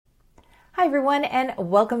Hi everyone, and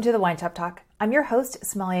welcome to the Wine Shop Talk. I'm your host,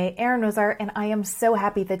 Sommelier Erin Rosar, and I am so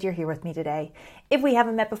happy that you're here with me today. If we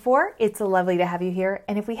haven't met before, it's lovely to have you here,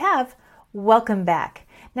 and if we have, welcome back.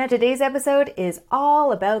 Now today's episode is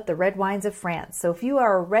all about the red wines of France. So if you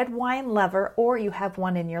are a red wine lover or you have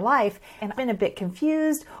one in your life and been a bit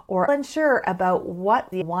confused or unsure about what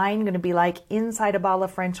the wine going to be like inside a bottle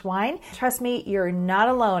of French wine, trust me, you're not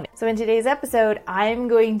alone. So in today's episode, I'm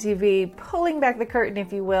going to be pulling back the curtain,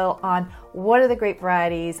 if you will, on what are the grape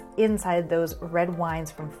varieties inside those red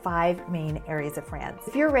wines from 5 main areas of France.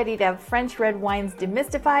 If you're ready to have French red wines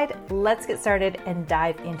demystified, let's get started and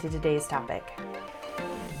dive into today's topic.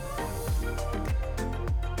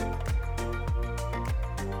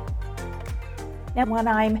 Now, when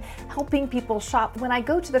I'm helping people shop, when I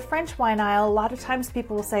go to the French wine aisle, a lot of times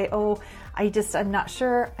people will say, I'm not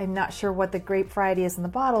sure what the grape variety is in the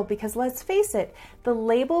bottle, because let's face it, the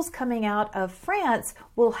labels coming out of France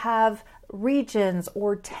will have regions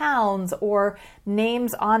or towns or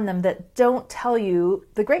names on them that don't tell you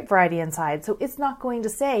the grape variety inside. So it's not going to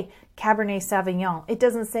say Cabernet Sauvignon. It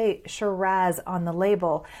doesn't say Syrah on the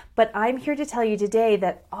label. But I'm here to tell you today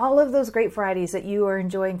that all of those grape varieties that you are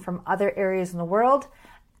enjoying from other areas in the world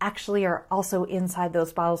actually are also inside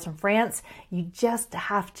those bottles from France. You just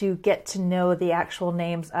have to get to know the actual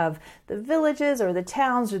names of the villages or the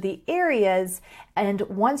towns or the areas. And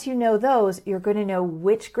once you know those, you're going to know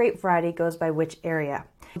which grape variety goes by which area.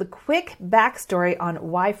 The quick backstory on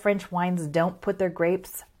why French wines don't put their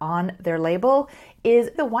grapes on their label is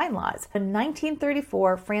the wine laws. In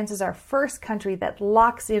 1934, France is our first country that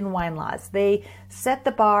locks in wine laws. They set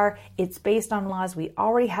the bar. It's based on laws we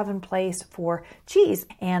already have in place for cheese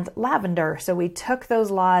and lavender. So we took those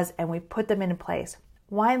laws and we put them into place.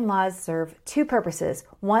 Wine laws serve 2 purposes.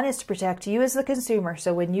 One is to protect you as the consumer.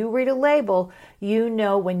 So when you read a label, you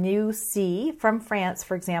know when you see from France,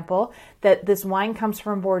 for example, that this wine comes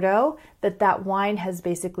from Bordeaux, that wine has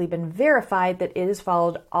basically been verified that it has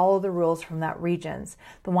followed all of the rules from that regions.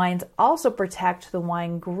 The wines also protect the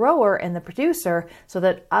wine grower and the producer so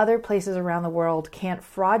that other places around the world can't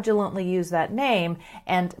fraudulently use that name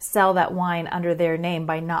and sell that wine under their name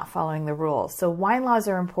by not following the rules. So wine laws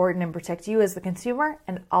are important and protect you as the consumer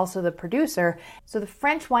and also the producer. So the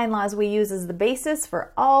French wine laws we use as the basis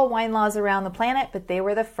for all wine laws around the planet, but they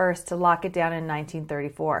were the first to lock it down in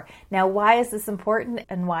 1934. Now, why is this important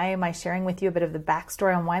and why am I sharing with you a bit of the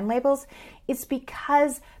backstory on wine labels? It's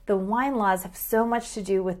because the wine laws have so much to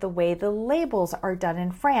do with the way the labels are done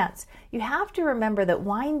in France. You have to remember that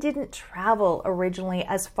wine didn't travel originally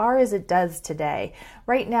as far as it does today.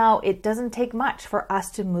 Right now, it doesn't take much for us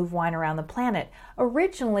to move wine around the planet.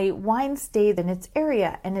 Originally, wine stayed in its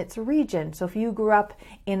area and its region. So if you grew up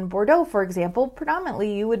in Bordeaux, for example,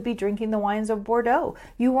 predominantly you would be drinking the wines of Bordeaux.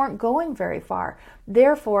 You weren't going very far.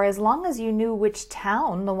 Therefore, as long as you knew which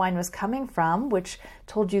town the wine was coming from, which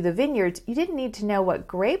told you the vineyards, you didn't need to know what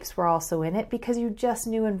grapes were also in it because you just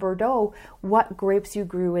knew in Bordeaux what grapes you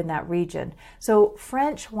grew in that region. So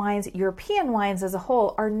French wines, European wines as a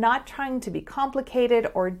whole, are not trying to be complicated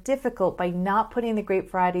or difficult by not putting the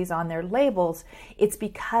grape varieties on their labels. It's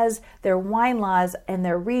because their wine laws and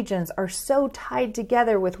their regions are so tied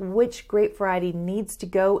together with which grape variety needs to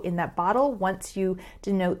go in that bottle once you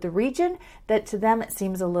denote the region, that to them it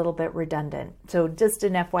seems a little bit redundant. So just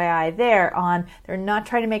an FYI there on, they're not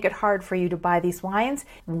trying to make it hard for you to buy these wines.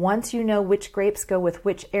 Once you know which grapes go with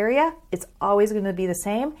which area, it's always going to be the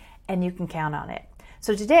same and you can count on it.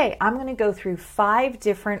 So today I'm going to go through 5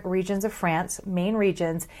 different regions of France, main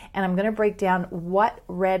regions, and I'm going to break down what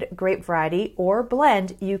red grape variety or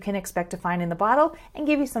blend you can expect to find in the bottle and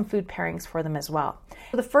give you some food pairings for them as well.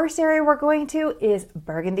 So the first area we're going to is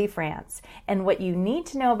Burgundy, France. And what you need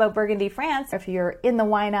to know about Burgundy, France, if you're in the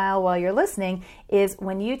wine aisle while you're listening, is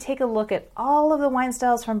when you take a look at all of the wine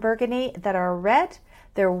styles from Burgundy that are red,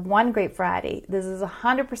 they're one grape variety. This is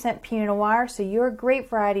 100% Pinot Noir, so your grape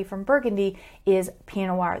variety from Burgundy is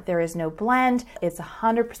Pinot Noir. There is no blend. It's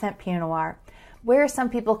 100% Pinot Noir. Where some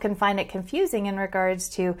people can find it confusing in regards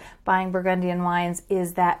to buying Burgundian wines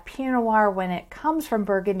is that Pinot Noir, when it comes from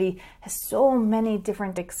Burgundy, has so many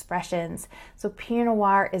different expressions. So Pinot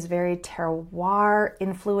Noir is very terroir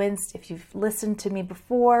influenced. If you've listened to me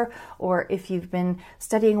before, or if you've been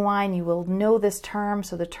studying wine, you will know this term.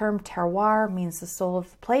 So the term terroir means the soul of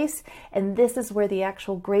the place. And this is where the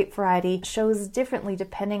actual grape variety shows differently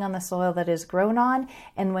depending on the soil that is grown on.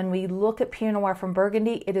 And when we look at Pinot Noir from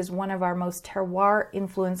Burgundy, it is one of our most terroir terroir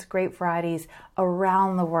influenced grape varieties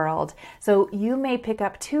around the world. So you may pick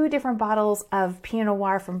up 2 different bottles of Pinot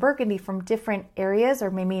Noir from Burgundy from different areas or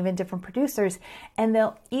maybe even different producers, and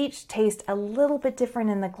they'll each taste a little bit different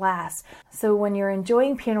in the glass. So when you're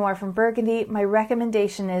enjoying Pinot Noir from Burgundy, my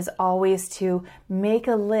recommendation is always to make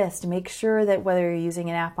a list. Make sure that whether you're using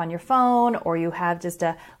an app on your phone or you have just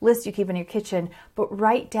a list you keep in your kitchen, but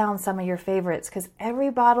write down some of your favorites, because every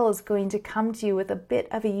bottle is going to come to you with a bit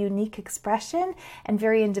of a unique expression and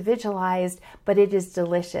very individualized, but it is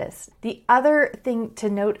delicious. The other thing to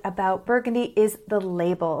note about Burgundy is the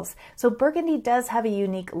labels. So Burgundy does have a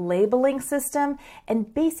unique labeling system,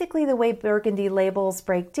 and basically the way Burgundy labels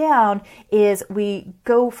break down is we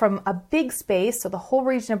go from a big space, so the whole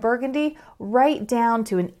region of Burgundy, right down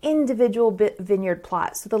to an individual vineyard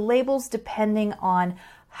plot. So the labels, depending on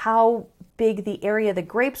how big the area the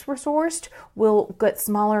grapes were sourced, will get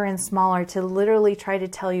smaller and smaller to literally try to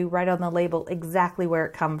tell you right on the label exactly where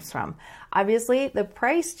it comes from. Obviously, the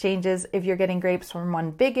price changes if you're getting grapes from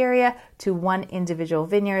one big area to one individual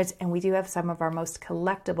vineyards, and we do have some of our most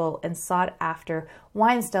collectible and sought after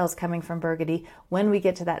wine styles coming from Burgundy when we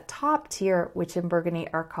get to that top tier, which in Burgundy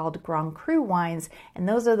are called Grand Cru wines, and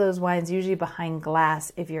those are those wines usually behind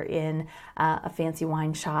glass if you're in a fancy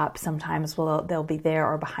wine shop. Sometimes they'll be there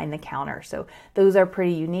or behind the counter. So those are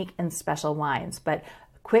pretty unique and special wines. But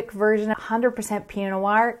quick version, 100% Pinot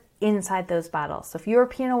Noir inside those bottles. So if you're a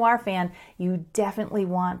Pinot Noir fan, you definitely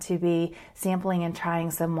want to be sampling and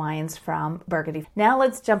trying some wines from Burgundy. Now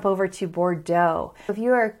let's jump over to Bordeaux. If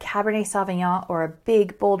you are a Cabernet Sauvignon or a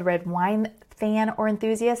big bold red wine fan or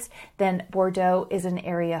enthusiast, then Bordeaux is an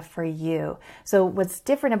area for you. So what's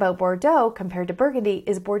different about Bordeaux compared to Burgundy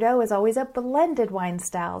is Bordeaux is always a blended wine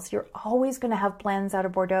styles. You're always going to have blends out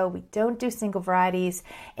of Bordeaux. We don't do single varieties.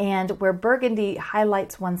 And where Burgundy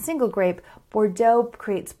highlights one single grape, Bordeaux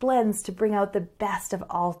creates blends to bring out the best of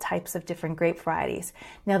all types of different grape varieties.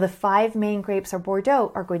 Now the 5 main grapes of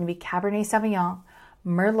Bordeaux are going to be Cabernet Sauvignon,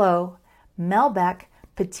 Merlot, Malbec,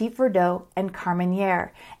 Petit Verdot, and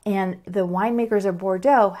Carmenere. And the winemakers of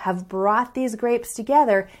Bordeaux have brought these grapes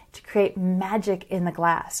together to create magic in the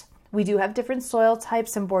glass. We do have different soil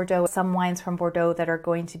types in Bordeaux. Some wines from Bordeaux that are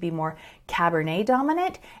going to be more Cabernet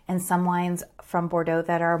dominant, and some wines from Bordeaux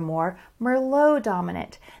that are more Merlot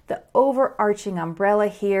dominant. The overarching umbrella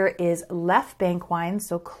here is left bank wines,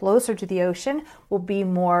 so closer to the ocean, will be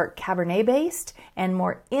more Cabernet based, and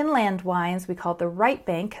more inland wines, we call it the right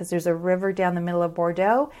bank because there's a river down the middle of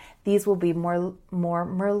Bordeaux. These will be more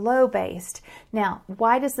Merlot based. Now,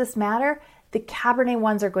 why does this matter? The Cabernet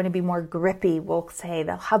ones are going to be more grippy, we'll say.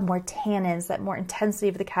 They'll have more tannins, that more intensity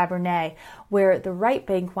of the Cabernet, where the right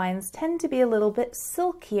bank wines tend to be a little bit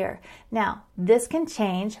silkier. Now, this can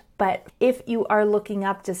change, but if you are looking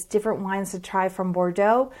up just different wines to try from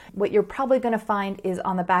Bordeaux, what you're probably going to find is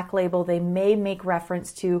on the back label, they may make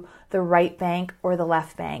reference to the right bank or the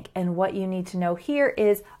left bank. And what you need to know here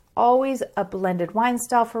is always a blended wine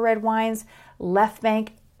style for red wines. Left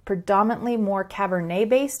bank, predominantly more Cabernet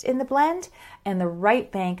based in the blend, and the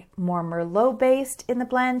right bank more Merlot based in the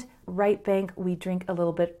blend. Right bank we drink a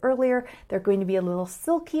little bit earlier. They're going to be a little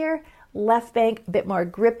silkier. Left bank a bit more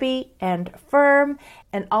grippy and firm.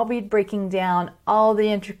 And I'll be breaking down all the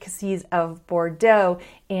intricacies of Bordeaux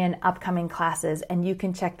in upcoming classes, and you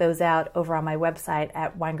can check those out over on my website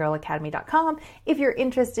at winegirlacademy.com if you're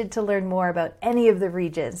interested to learn more about any of the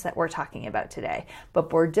regions that we're talking about today. But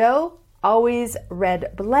Bordeaux, always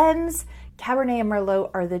red blends. Cabernet and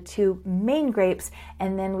Merlot are the 2 main grapes,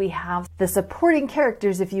 and then we have the supporting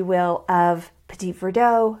characters, if you will, of Petit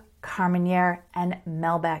Verdot, Carmenere, and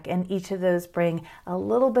Malbec, and each of those bring a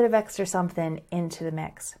little bit of extra something into the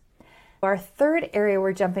mix. Our third area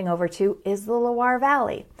we're jumping over to is the Loire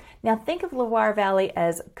Valley. Now think of Loire Valley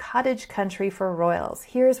as cottage country for royals.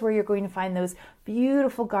 Here's where you're going to find those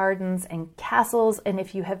beautiful gardens and castles, and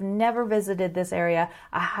if you have never visited this area,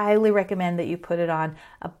 I highly recommend that you put it on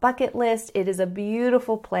a bucket list. It is a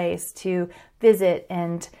beautiful place to visit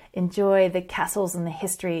and enjoy the castles and the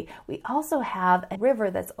history. We also have a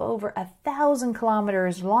river that's over 1,000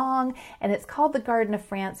 kilometers long, and it's called the Garden of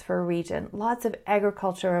France for a reason. Lots of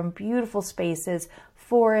agriculture and beautiful spaces,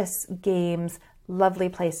 forests, games, lovely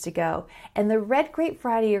place to go. And the red grape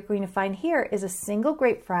variety you're going to find here is a single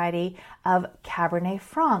grape variety of Cabernet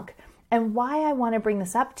Franc. And why I want to bring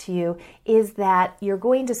this up to you is that you're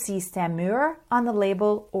going to see Saumur on the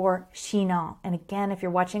label or Chinon. And again, if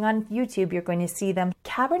you're watching on YouTube, you're going to see them.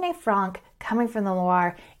 Cabernet Franc coming from the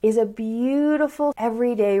Loire is a beautiful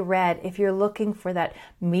everyday red. If you're looking for that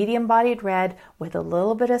medium-bodied red with a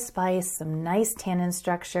little bit of spice, some nice tannin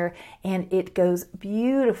structure, and it goes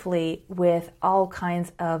beautifully with all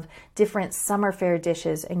kinds of different summer fare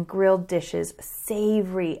dishes and grilled dishes,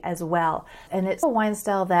 savory as well. And it's a wine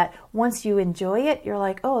style that once you enjoy it, you're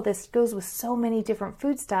like, oh, this goes with so many different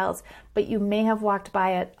food styles, but you may have walked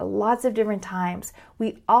by it lots of different times.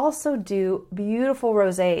 We also do beautiful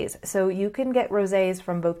rosés. So you can get rosés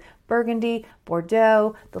from both Burgundy,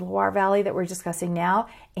 Bordeaux, the Loire Valley that we're discussing now,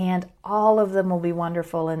 and all of them will be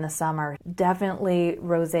wonderful in the summer. Definitely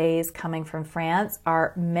rosés coming from France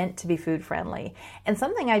are meant to be food friendly. And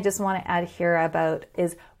something I just want to add here about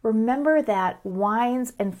is remember that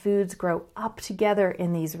wines and foods grow up together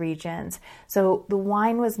in these regions. So the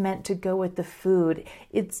wine was meant to go with the food.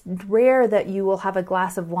 It's rare that you will have a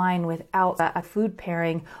glass of wine without a food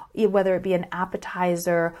pairing, whether it be an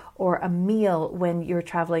appetizer or a meal when you're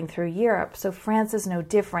traveling through Europe. So France is no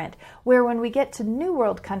different. Where when we get to New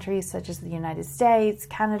World countries such as the United States,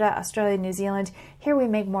 Canada, Australia, New Zealand, here we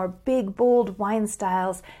make more big, bold wine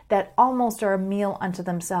styles that almost are a meal unto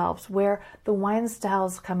themselves, where the wine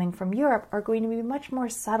styles coming from Europe are going to be much more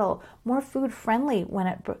subtle, more food friendly when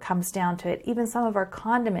it comes down to it. Even some of our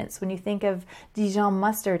condiments, when you think of Dijon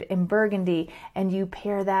mustard in Burgundy and you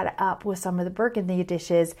pair that up with some of the Burgundy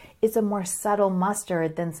dishes, it's a more subtle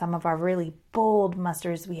mustard than some of our really bold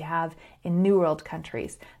mustards we have in New World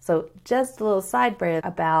countries. So just a little sidebar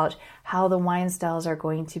about how the wine styles are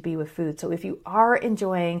going to be with food. So if you are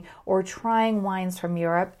enjoying or trying wines from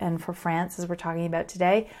Europe and for France, as we're talking about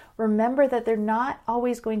today, remember that they're not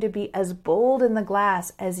always going to be as bold in the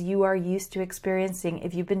glass as you are used to experiencing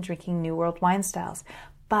if you've been drinking New World wine styles,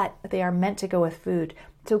 but they are meant to go with food.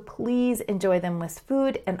 So please enjoy them with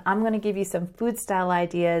food, and I'm going to give you some food style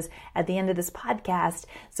ideas at the end of this podcast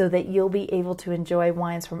so that you'll be able to enjoy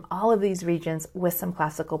wines from all of these regions with some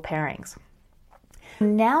classical pairings.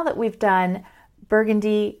 Now that we've done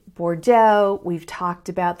Burgundy, Bordeaux, we've talked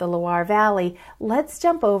about the Loire Valley, let's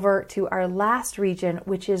jump over to our last region,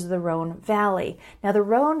 which is the Rhone Valley. Now, the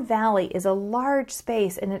Rhone Valley is a large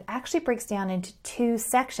space, and it actually breaks down into two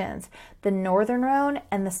sections, the Northern Rhone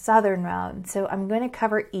and the Southern Rhone. So I'm going to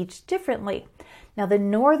cover each differently. Now, the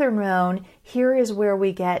Northern Rhone, here is where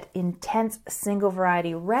we get intense single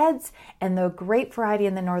variety reds, and the grape variety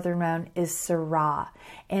in the Northern Rhone is Syrah.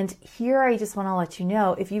 And here I just want to let you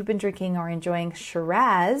know, if you've been drinking or enjoying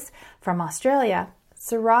Shiraz from Australia,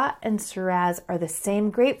 Syrah and Shiraz are the same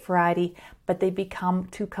grape variety, but they become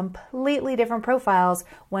two completely different profiles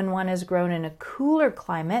when one is grown in a cooler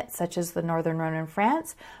climate, such as the Northern Rhone in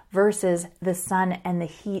France, versus the sun and the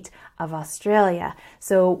heat of Australia.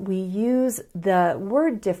 So we use the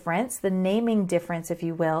word difference, the naming difference, if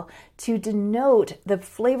you will, to denote the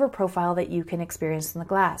flavor profile that you can experience in the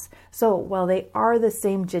glass. So while they are the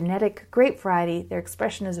same genetic grape variety, their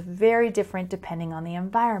expression is very different depending on the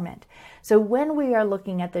environment. So when we are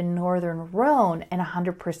looking at the Northern Rhone and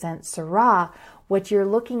 100% Syrah, what you're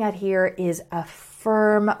looking at here is a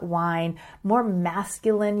firm wine, more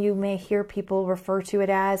masculine, you may hear people refer to it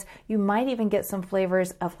as. You might even get some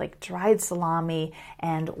flavors of like dried salami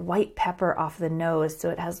and white pepper off the nose. So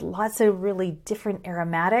it has lots of really different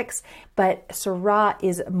aromatics, but Syrah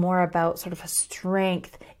is more about sort of a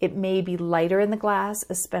strength. It may be lighter in the glass,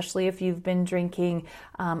 especially if you've been drinking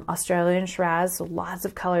Australian Shiraz, so lots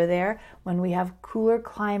of color there. When we have cooler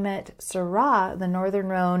climate Syrah, the Northern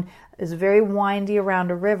Rhone is very windy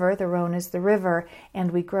around a river. The Rhone is the river,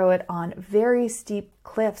 and we grow it on very steep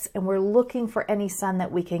cliffs, and we're looking for any sun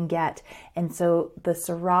that we can get. And so the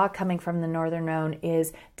Syrah coming from the Northern Rhone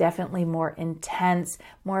is definitely more intense,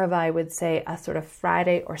 more of, I would say, a sort of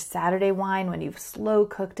Friday or Saturday wine when you've slow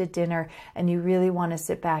cooked a dinner and you really want to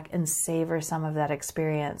sit back and savor some of that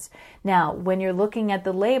experience. Now, when you're looking at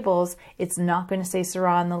the labels, it's not going to say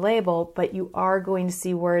Syrah on the label, but you are going to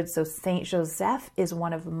see words. So Saint Joseph is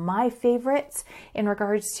one of my favorites in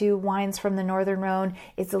regards to wines from the Northern Rhone.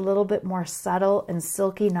 It's a little bit more subtle and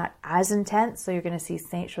silky, not as intense. So you're going to see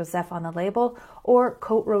Saint Joseph on the label, or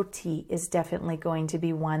Côte Rôtie is definitely going to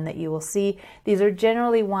be one that you will see. These are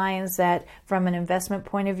generally wines that from an investment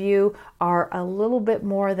point of view are a little bit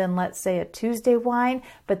more than, let's say, a Tuesday wine,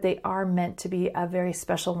 but they are meant to be a very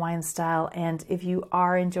special wine style. And if you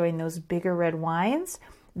are enjoying those bigger red wines,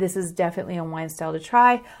 this is definitely a wine style to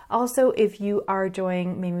try. Also, if you are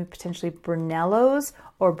doing maybe potentially Brunellos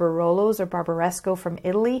or Barolos or Barbaresco from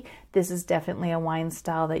Italy, this is definitely a wine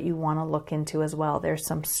style that you want to look into as well. There's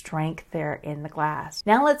some strength there in the glass.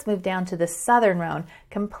 Now let's move down to the Southern Rhone,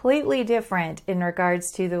 completely different in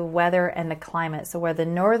regards to the weather and the climate. So where the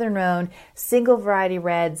Northern Rhone, single variety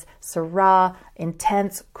reds, Syrah,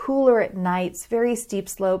 intense, cooler at nights, very steep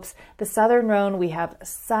slopes. The Southern Rhone, we have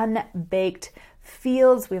sun-baked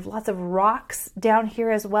fields. We have lots of rocks down here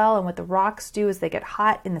as well, and what the rocks do is they get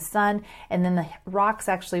hot in the sun, and then the rocks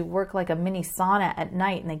actually work like a mini sauna at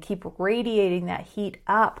night, and they keep radiating that heat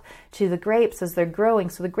up to the grapes as they're growing,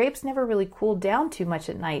 so the grapes never really cool down too much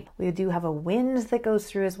at night. We do have a wind that goes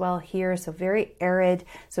through as well here, so very arid.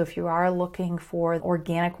 So if you are looking for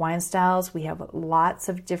organic wine styles, we have lots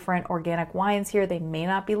of different organic wines here. They may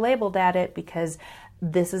not be labeled at it because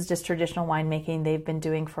this is just traditional winemaking they've been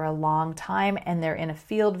doing for a long time, and they're in a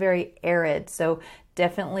field very arid. So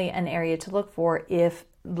definitely an area to look for if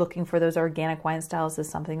looking for those organic wine styles is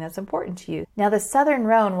something that's important to you. Now the Southern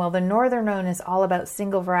Rhone, well, the Northern Rhone is all about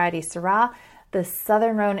single variety Syrah. The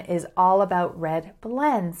Southern Rhone is all about red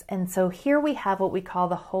blends. And so here we have what we call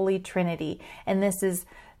the Holy Trinity. And this is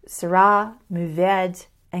Syrah, Mourvedre,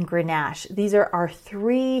 and Grenache. These are our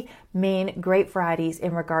three main grape varieties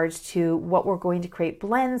in regards to what we're going to create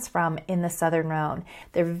blends from in the Southern Rhone.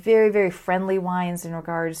 They're very, very friendly wines in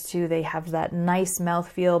regards to they have that nice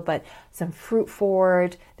mouthfeel, but some fruit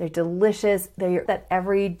forward. They're delicious. They're that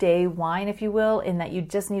everyday wine, if you will, in that you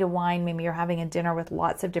just need a wine. Maybe you're having a dinner with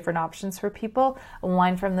lots of different options for people. A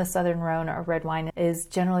wine from the Southern Rhone or red wine is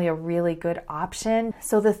generally a really good option.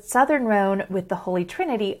 So the Southern Rhone with the Holy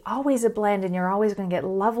Trinity, always a blend, and you're always going to get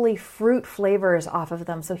lovely fruit flavors off of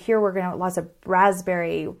them. So here we're going to have lots of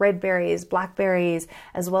raspberry, red berries, blackberries,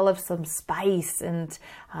 as well as some spice, and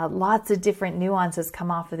lots of different nuances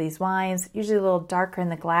come off of these wines, usually a little darker in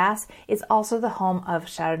the glass. It's also the home of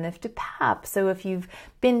Chardonnay de Pape. So if you've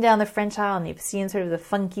been down the French Isle and you've seen sort of the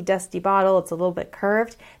funky, dusty bottle, it's a little bit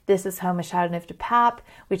curved. This is home of Chardonnay de Pape,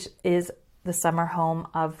 which is the summer home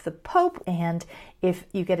of the Pope. And if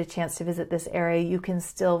you get a chance to visit this area, you can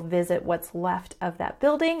still visit what's left of that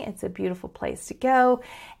building. It's a beautiful place to go.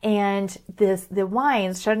 And the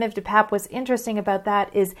wines, Chardonnay de Pape, what's interesting about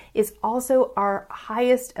that is it's also our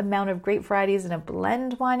highest amount of grape varieties in a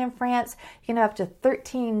blend wine in France. You can have up to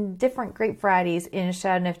 13 different grape varieties in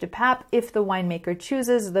Chardonnay de Pape if the winemaker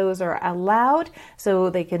chooses. Those are allowed. So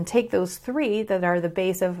they can take those three that are the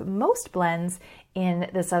base of most blends in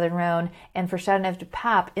the Southern Rhone, and for Chardonnay de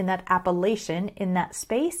Pape, in that appellation, in that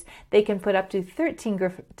space, they can put up to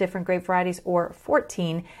 13 different grape varieties, or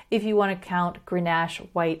 14 if you want to count Grenache,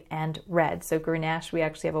 white, and red. So Grenache, we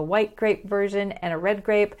actually have a white grape version and a red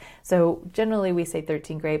grape. So generally we say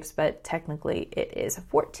 13 grapes, but technically it is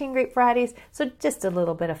 14 grape varieties. So just a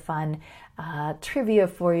little bit of fun trivia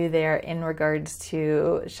for you there in regards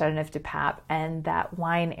to Chardonnay de Pape and that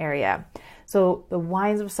wine area. So the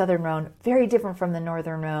wines of Southern Rhone, very different from the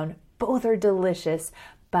Northern Rhone. Both are delicious,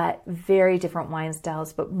 but very different wine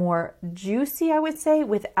styles, but more juicy, I would say,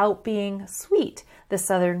 without being sweet. The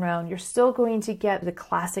Southern Rhone, you're still going to get the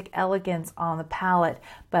classic elegance on the palate,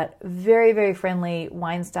 but very, very friendly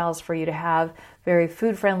wine styles for you to have. Very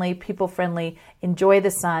food friendly, people friendly, enjoy the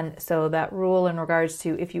sun. So that rule in regards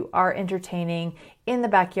to if you are entertaining in the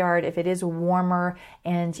backyard, if it is warmer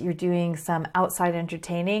and you're doing some outside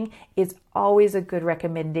entertaining, it's always a good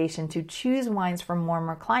recommendation to choose wines from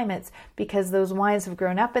warmer climates because those wines have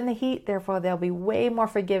grown up in the heat. Therefore, they'll be way more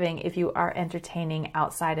forgiving if you are entertaining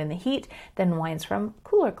outside in the heat than wines from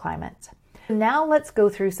cooler climates. Now let's go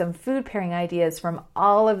through some food pairing ideas from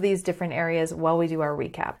all of these different areas while we do our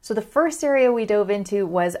recap. So the first area we dove into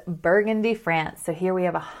was Burgundy, France. So here we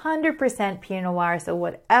have 100% Pinot Noir. So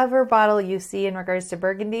whatever bottle you see in regards to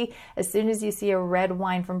Burgundy, as soon as you see a red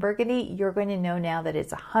wine from Burgundy, you're going to know now that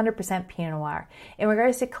it's 100% Pinot Noir. In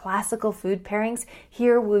regards to classical food pairings,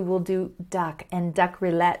 here we will do duck and duck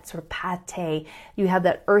rillettes or pâté. You have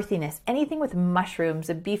that earthiness, anything with mushrooms,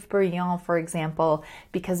 a beef bourguignon, for example,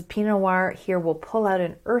 because Pinot Noir here will pull out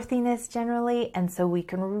an earthiness generally, and so we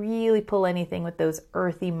can really pull anything with those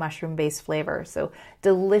earthy mushroom-based flavors. So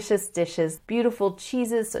delicious dishes, beautiful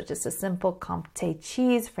cheeses, so just a simple Comté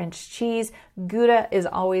cheese, French cheese. Gouda is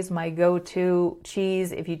always my go-to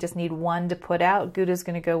cheese. If you just need one to put out, Gouda is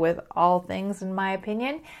going to go with all things in my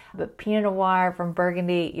opinion. But Pinot Noir from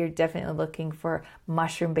Burgundy, you're definitely looking for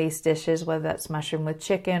mushroom-based dishes, whether that's mushroom with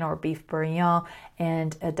chicken or beef bourguignon,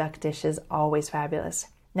 and a duck dish is always fabulous.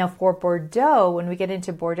 Now for Bordeaux, when we get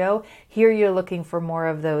into Bordeaux, here you're looking for more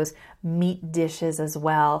of those meat dishes as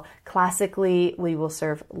well. Classically, we will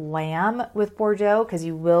serve lamb with Bordeaux because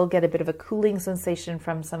you will get a bit of a cooling sensation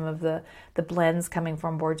from some of the blends coming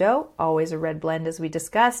from Bordeaux. Always a red blend as we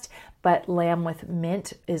discussed, but lamb with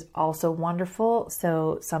mint is also wonderful,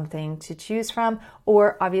 so something to choose from.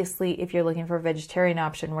 Or obviously, if you're looking for a vegetarian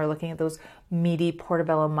option, we're looking at those meaty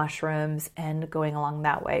portobello mushrooms and going along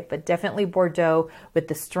that way. But definitely Bordeaux, with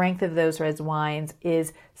the strength of those red wines,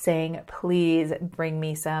 is saying, please bring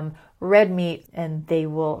me some red meat, and they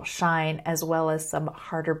will shine, as well as some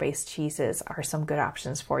harder based cheeses are some good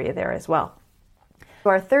options for you there as well. So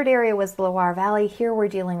our third area was the Loire Valley. Here we're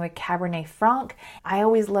dealing with Cabernet Franc. I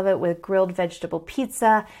always love it with grilled vegetable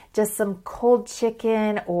pizza, just some cold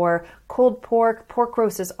chicken or cold pork. Pork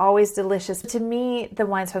roast is always delicious. To me, the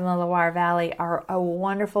wines from the Loire Valley are a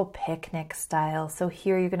wonderful picnic style. So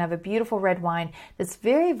here you're going to have a beautiful red wine that's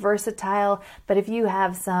very versatile, but if you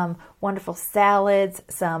have some wonderful salads,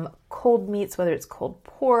 some cold meats, whether it's cold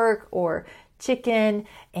pork or chicken,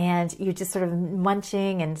 and you're just sort of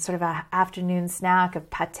munching and sort of an afternoon snack of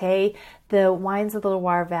pâté, the wines of the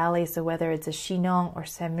Loire Valley, so whether it's a Chinon or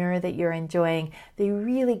Saumur that you're enjoying, they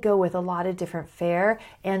really go with a lot of different fare.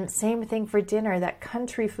 And same thing for dinner, that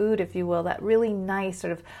country food, if you will, that really nice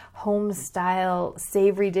sort of home style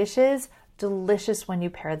savory dishes, delicious when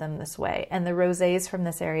you pair them this way. And the rosés from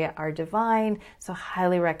this area are divine, so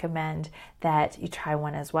highly recommend that you try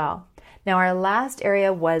one as well. Now our last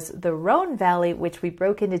area was the Rhone Valley, which we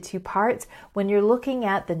broke into two parts. When you're looking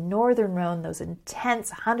at the Northern Rhone, those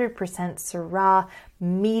intense 100% Syrah,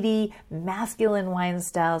 meaty, masculine wine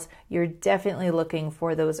styles, you're definitely looking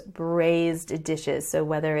for those braised dishes. So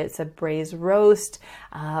whether it's a braised roast,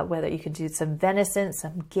 whether you can do some venison,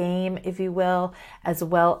 some game, if you will, as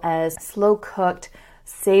well as slow cooked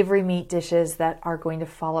savory meat dishes that are going to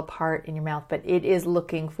fall apart in your mouth. But it is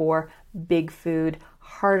looking for big food,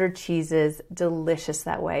 harder cheeses, delicious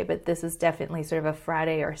that way. But this is definitely sort of a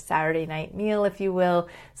Friday or Saturday night meal, if you will,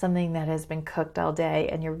 something that has been cooked all day,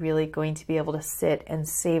 and you're really going to be able to sit and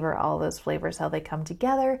savor all those flavors, how they come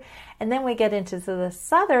together. And then we get into the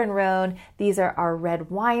Southern Rhone. These are our red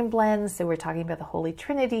wine blends. So we're talking about the Holy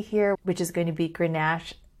Trinity here, which is going to be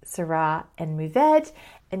Grenache, Syrah, and Mourvedre.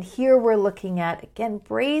 And here we're looking at, again,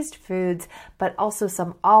 braised foods, but also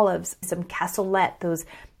some olives, some cassoulet, those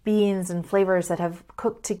beans and flavors that have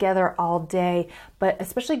cooked together all day, but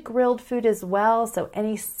especially grilled food as well. So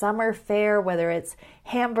any summer fare, whether it's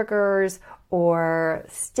hamburgers or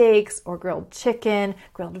steaks or grilled chicken,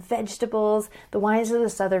 grilled vegetables. The wines of the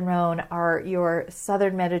Southern Rhone are your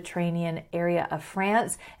southern Mediterranean area of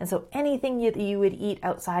France. And so anything that you would eat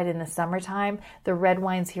outside in the summertime, the red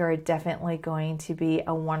wines here are definitely going to be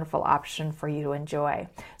a wonderful option for you to enjoy.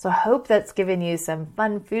 So I hope that's given you some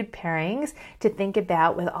fun food pairings to think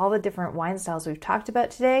about with all the different wine styles we've talked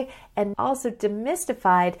about today, and also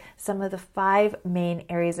demystified some of the 5 main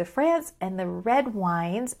areas of France and the red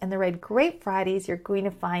wines and the red grape varieties you're going to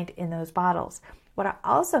find in those bottles. What I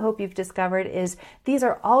also hope you've discovered is these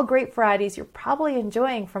are all grape varieties you're probably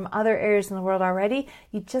enjoying from other areas in the world already.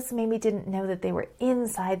 You just maybe didn't know that they were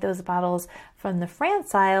inside those bottles from the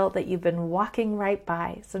France aisle that you've been walking right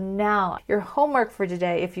by. So now your homework for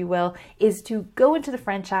today, if you will, is to go into the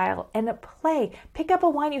French aisle and pick up a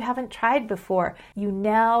wine you haven't tried before. You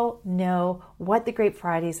now know what the grape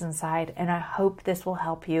variety is inside, and I hope this will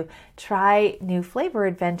help you try new flavor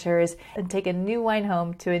adventures and take a new wine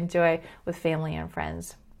home to enjoy with family and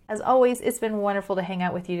friends. As always, it's been wonderful to hang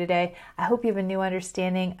out with you today. I hope you have a new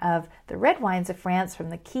understanding of the red wines of France from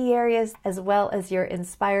the key areas, as well as you're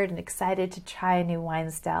inspired and excited to try a new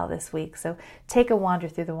wine style this week. So take a wander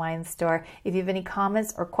through the wine store. If you have any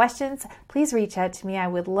comments or questions, please reach out to me. I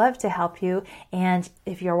would love to help you. And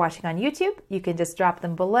if you're watching on YouTube, you can just drop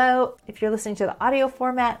them below. If you're listening to the audio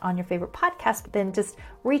format on your favorite podcast, then just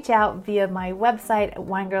reach out via my website at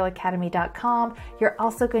winegirlacademy.com. You're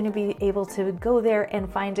also going to be able to go there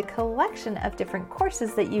and find a collection of different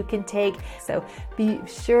courses that you can take. So be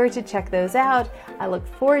sure to check those out. I look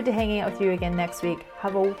forward to hanging out with you again next week.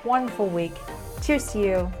 Have a wonderful week. Cheers to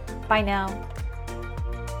you. Bye now.